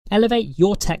Elevate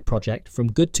your tech project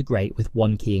from good to great with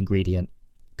one key ingredient: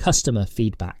 customer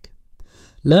feedback.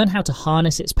 Learn how to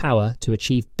harness its power to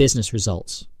achieve business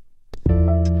results.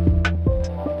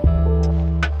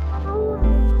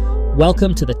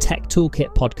 Welcome to the Tech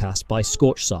Toolkit podcast by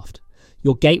Scorchsoft,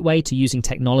 your gateway to using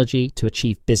technology to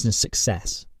achieve business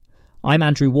success. I'm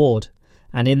Andrew Ward,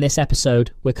 and in this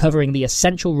episode, we're covering the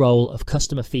essential role of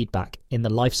customer feedback in the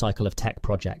lifecycle of tech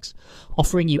projects,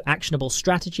 offering you actionable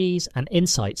strategies and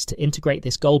insights to integrate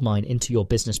this goldmine into your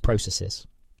business processes.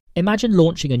 Imagine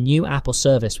launching a new app or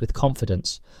service with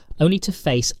confidence, only to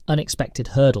face unexpected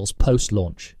hurdles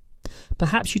post-launch.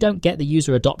 Perhaps you don't get the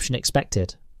user adoption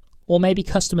expected, or maybe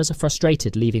customers are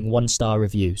frustrated leaving one-star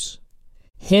reviews.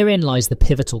 Herein lies the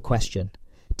pivotal question: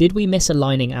 did we miss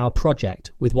aligning our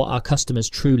project with what our customers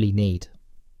truly need?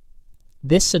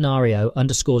 This scenario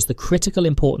underscores the critical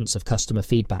importance of customer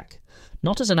feedback,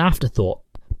 not as an afterthought,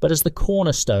 but as the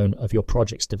cornerstone of your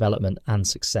project's development and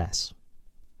success.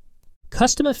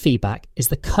 Customer feedback is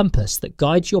the compass that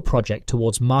guides your project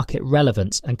towards market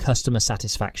relevance and customer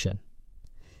satisfaction.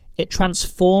 It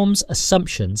transforms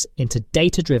assumptions into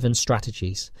data-driven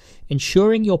strategies,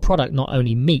 ensuring your product not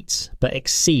only meets but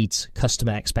exceeds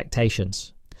customer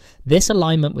expectations. This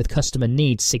alignment with customer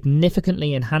needs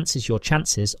significantly enhances your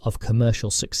chances of commercial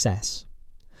success.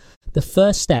 The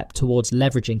first step towards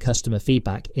leveraging customer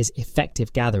feedback is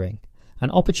effective gathering,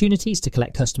 and opportunities to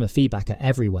collect customer feedback are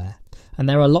everywhere, and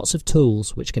there are lots of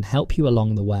tools which can help you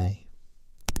along the way.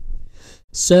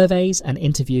 Surveys and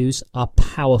interviews are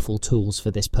powerful tools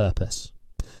for this purpose.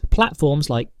 Platforms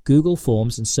like Google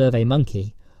Forms and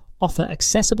SurveyMonkey offer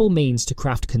accessible means to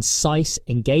craft concise,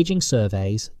 engaging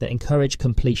surveys that encourage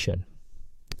completion.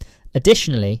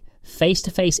 Additionally,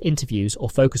 face-to-face interviews or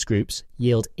focus groups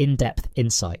yield in-depth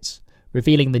insights,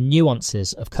 revealing the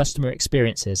nuances of customer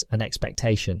experiences and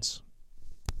expectations.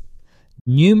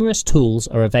 Numerous tools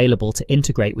are available to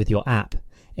integrate with your app,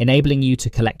 enabling you to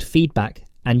collect feedback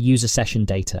and user session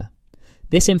data.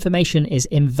 This information is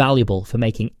invaluable for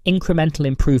making incremental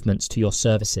improvements to your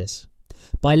services.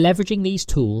 By leveraging these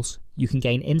tools, you can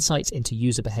gain insights into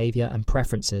user behavior and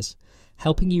preferences,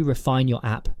 helping you refine your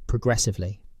app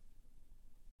progressively.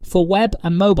 For web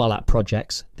and mobile app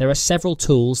projects, there are several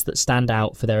tools that stand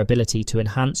out for their ability to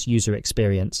enhance user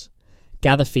experience,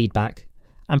 gather feedback,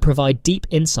 and provide deep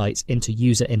insights into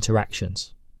user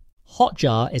interactions.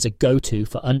 Hotjar is a go-to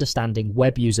for understanding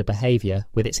web user behavior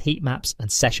with its heat maps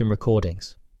and session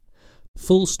recordings.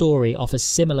 FullStory offers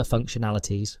similar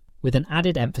functionalities with an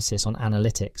added emphasis on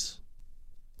analytics.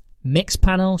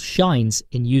 Mixpanel shines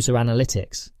in user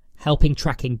analytics, helping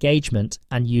track engagement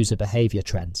and user behavior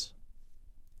trends.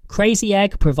 Crazy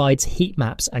Egg provides heat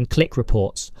maps and click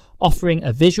reports, offering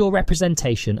a visual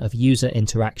representation of user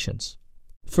interactions.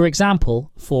 For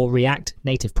example, for React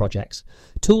Native projects,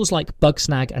 tools like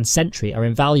Bugsnag and Sentry are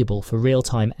invaluable for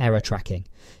real-time error tracking,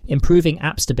 improving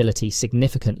app stability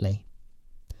significantly.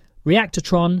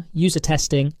 Reactotron, User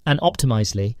Testing, and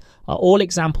Optimizely are all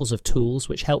examples of tools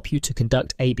which help you to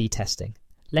conduct A/B testing,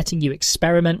 letting you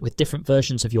experiment with different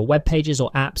versions of your web pages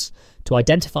or apps to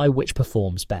identify which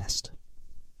performs best.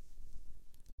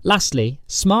 Lastly,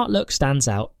 SmartLook stands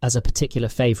out as a particular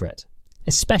favorite,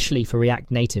 especially for React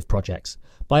Native projects,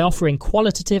 by offering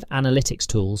qualitative analytics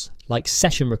tools like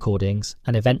session recordings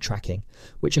and event tracking,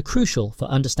 which are crucial for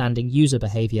understanding user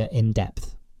behavior in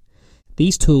depth.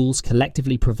 These tools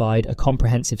collectively provide a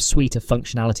comprehensive suite of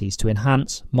functionalities to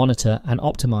enhance, monitor, and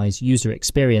optimize user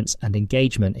experience and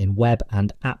engagement in web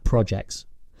and app projects.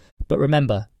 But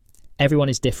remember, everyone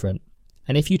is different,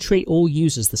 and if you treat all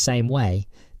users the same way,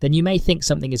 then you may think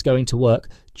something is going to work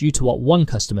due to what one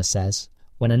customer says,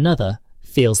 when another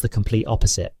feels the complete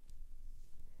opposite.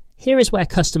 Here is where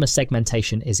customer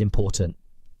segmentation is important.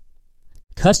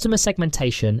 Customer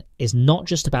segmentation is not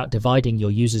just about dividing your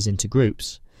users into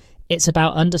groups. It's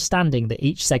about understanding that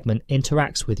each segment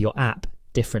interacts with your app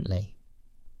differently.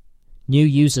 New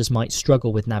users might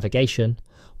struggle with navigation,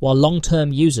 while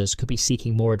long-term users could be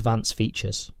seeking more advanced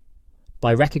features.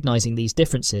 By recognizing these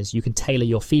differences, you can tailor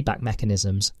your feedback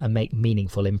mechanisms and make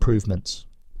meaningful improvements.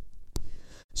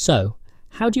 So,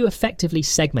 how do you effectively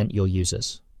segment your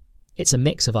users? It's a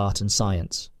mix of art and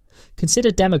science. Consider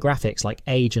demographics like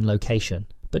age and location,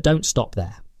 but don't stop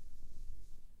there.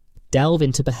 Delve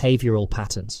into behavioral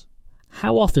patterns.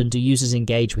 How often do users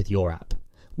engage with your app?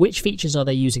 Which features are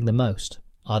they using the most?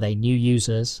 Are they new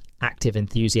users, active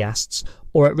enthusiasts,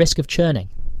 or at risk of churning?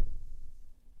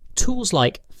 Tools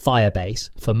like Firebase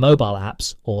for mobile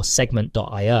apps or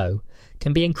Segment.io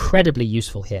can be incredibly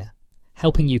useful here,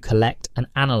 helping you collect and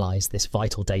analyze this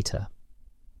vital data.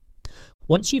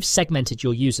 Once you've segmented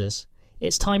your users,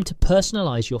 it's time to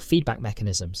personalize your feedback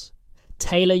mechanisms.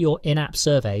 Tailor your in-app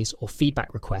surveys or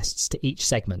feedback requests to each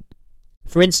segment.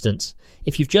 For instance,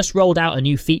 if you've just rolled out a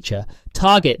new feature,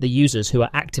 target the users who are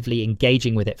actively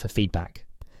engaging with it for feedback.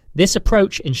 This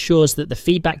approach ensures that the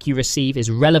feedback you receive is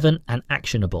relevant and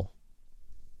actionable.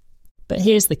 But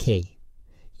here's the key.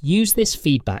 Use this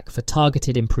feedback for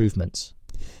targeted improvements.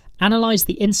 Analyze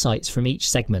the insights from each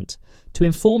segment to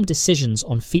inform decisions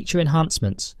on feature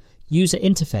enhancements, user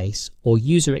interface or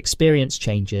user experience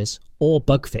changes, or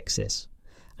bug fixes.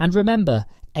 And remember,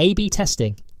 A/B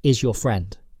testing is your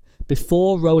friend.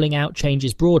 Before rolling out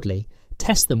changes broadly,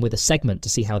 test them with a segment to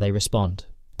see how they respond.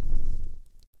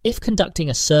 If conducting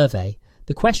a survey,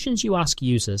 the questions you ask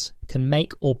users can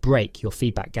make or break your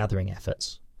feedback gathering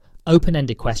efforts.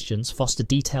 Open-ended questions foster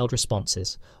detailed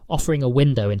responses, offering a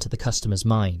window into the customer's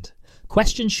mind.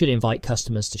 Questions should invite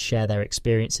customers to share their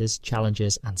experiences,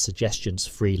 challenges, and suggestions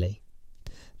freely.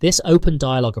 This open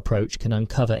dialogue approach can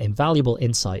uncover invaluable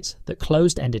insights that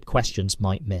closed-ended questions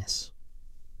might miss.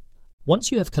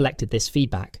 Once you have collected this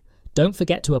feedback, don't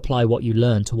forget to apply what you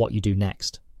learn to what you do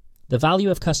next. The value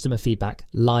of customer feedback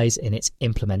lies in its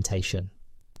implementation.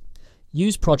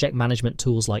 Use project management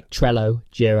tools like Trello,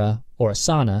 Jira, or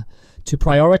Asana to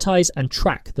prioritize and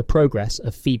track the progress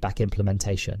of feedback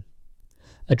implementation.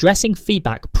 Addressing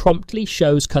feedback promptly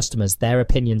shows customers their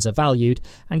opinions are valued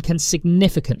and can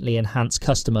significantly enhance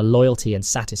customer loyalty and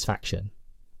satisfaction.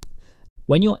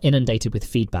 When you're inundated with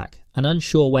feedback and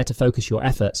unsure where to focus your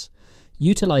efforts,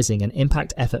 utilizing an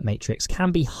impact effort matrix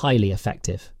can be highly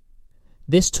effective.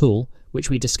 This tool, which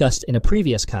we discussed in a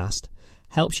previous cast,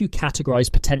 helps you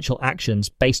categorize potential actions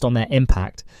based on their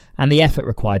impact and the effort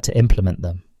required to implement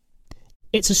them.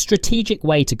 It's a strategic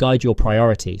way to guide your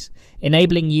priorities,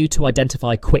 enabling you to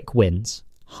identify quick wins,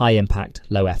 high impact,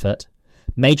 low effort,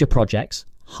 major projects,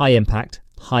 high impact,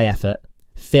 high effort,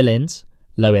 fill-ins,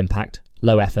 low impact,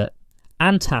 low effort,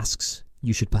 and tasks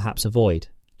you should perhaps avoid,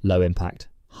 low impact,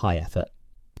 high effort.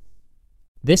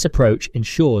 This approach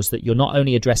ensures that you're not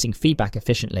only addressing feedback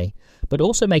efficiently, but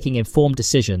also making informed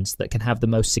decisions that can have the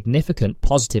most significant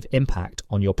positive impact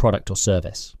on your product or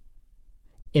service.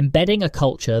 Embedding a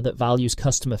culture that values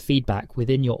customer feedback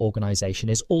within your organization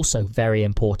is also very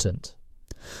important.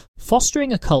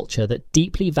 Fostering a culture that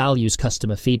deeply values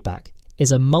customer feedback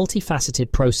is a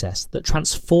multifaceted process that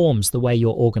transforms the way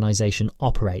your organization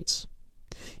operates.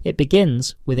 It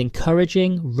begins with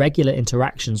encouraging regular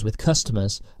interactions with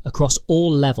customers across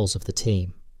all levels of the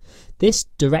team. This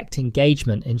direct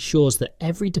engagement ensures that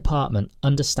every department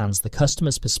understands the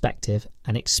customer's perspective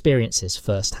and experiences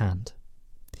firsthand.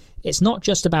 It's not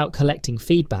just about collecting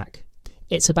feedback,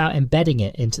 it's about embedding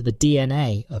it into the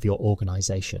DNA of your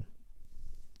organization.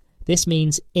 This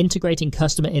means integrating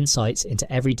customer insights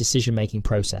into every decision-making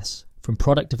process, from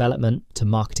product development to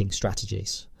marketing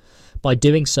strategies. By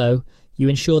doing so, you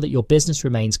ensure that your business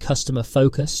remains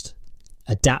customer-focused,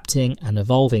 adapting and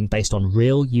evolving based on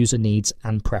real user needs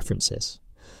and preferences.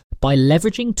 By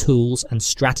leveraging tools and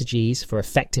strategies for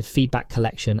effective feedback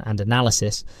collection and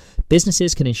analysis,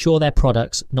 businesses can ensure their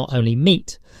products not only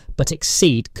meet, but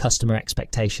exceed customer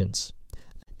expectations.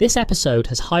 This episode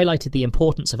has highlighted the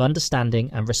importance of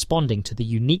understanding and responding to the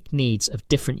unique needs of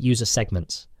different user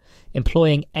segments,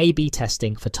 employing A/B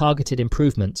testing for targeted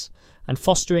improvements, and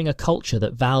fostering a culture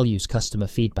that values customer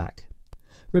feedback.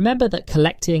 Remember that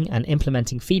collecting and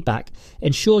implementing feedback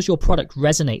ensures your product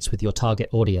resonates with your target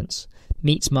audience,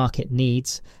 meets market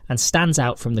needs, and stands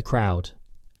out from the crowd.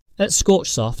 At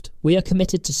Scorchsoft, we are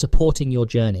committed to supporting your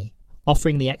journey,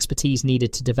 offering the expertise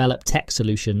needed to develop tech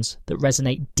solutions that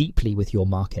resonate deeply with your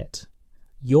market.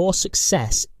 Your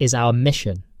success is our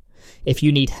mission. If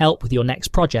you need help with your next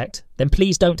project, then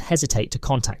please don't hesitate to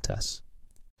contact us.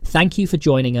 Thank you for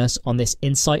joining us on this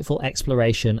insightful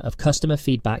exploration of customer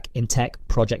feedback in tech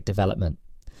project development.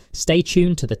 Stay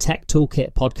tuned to the Tech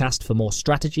Toolkit podcast for more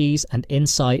strategies and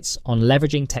insights on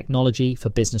leveraging technology for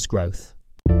business growth.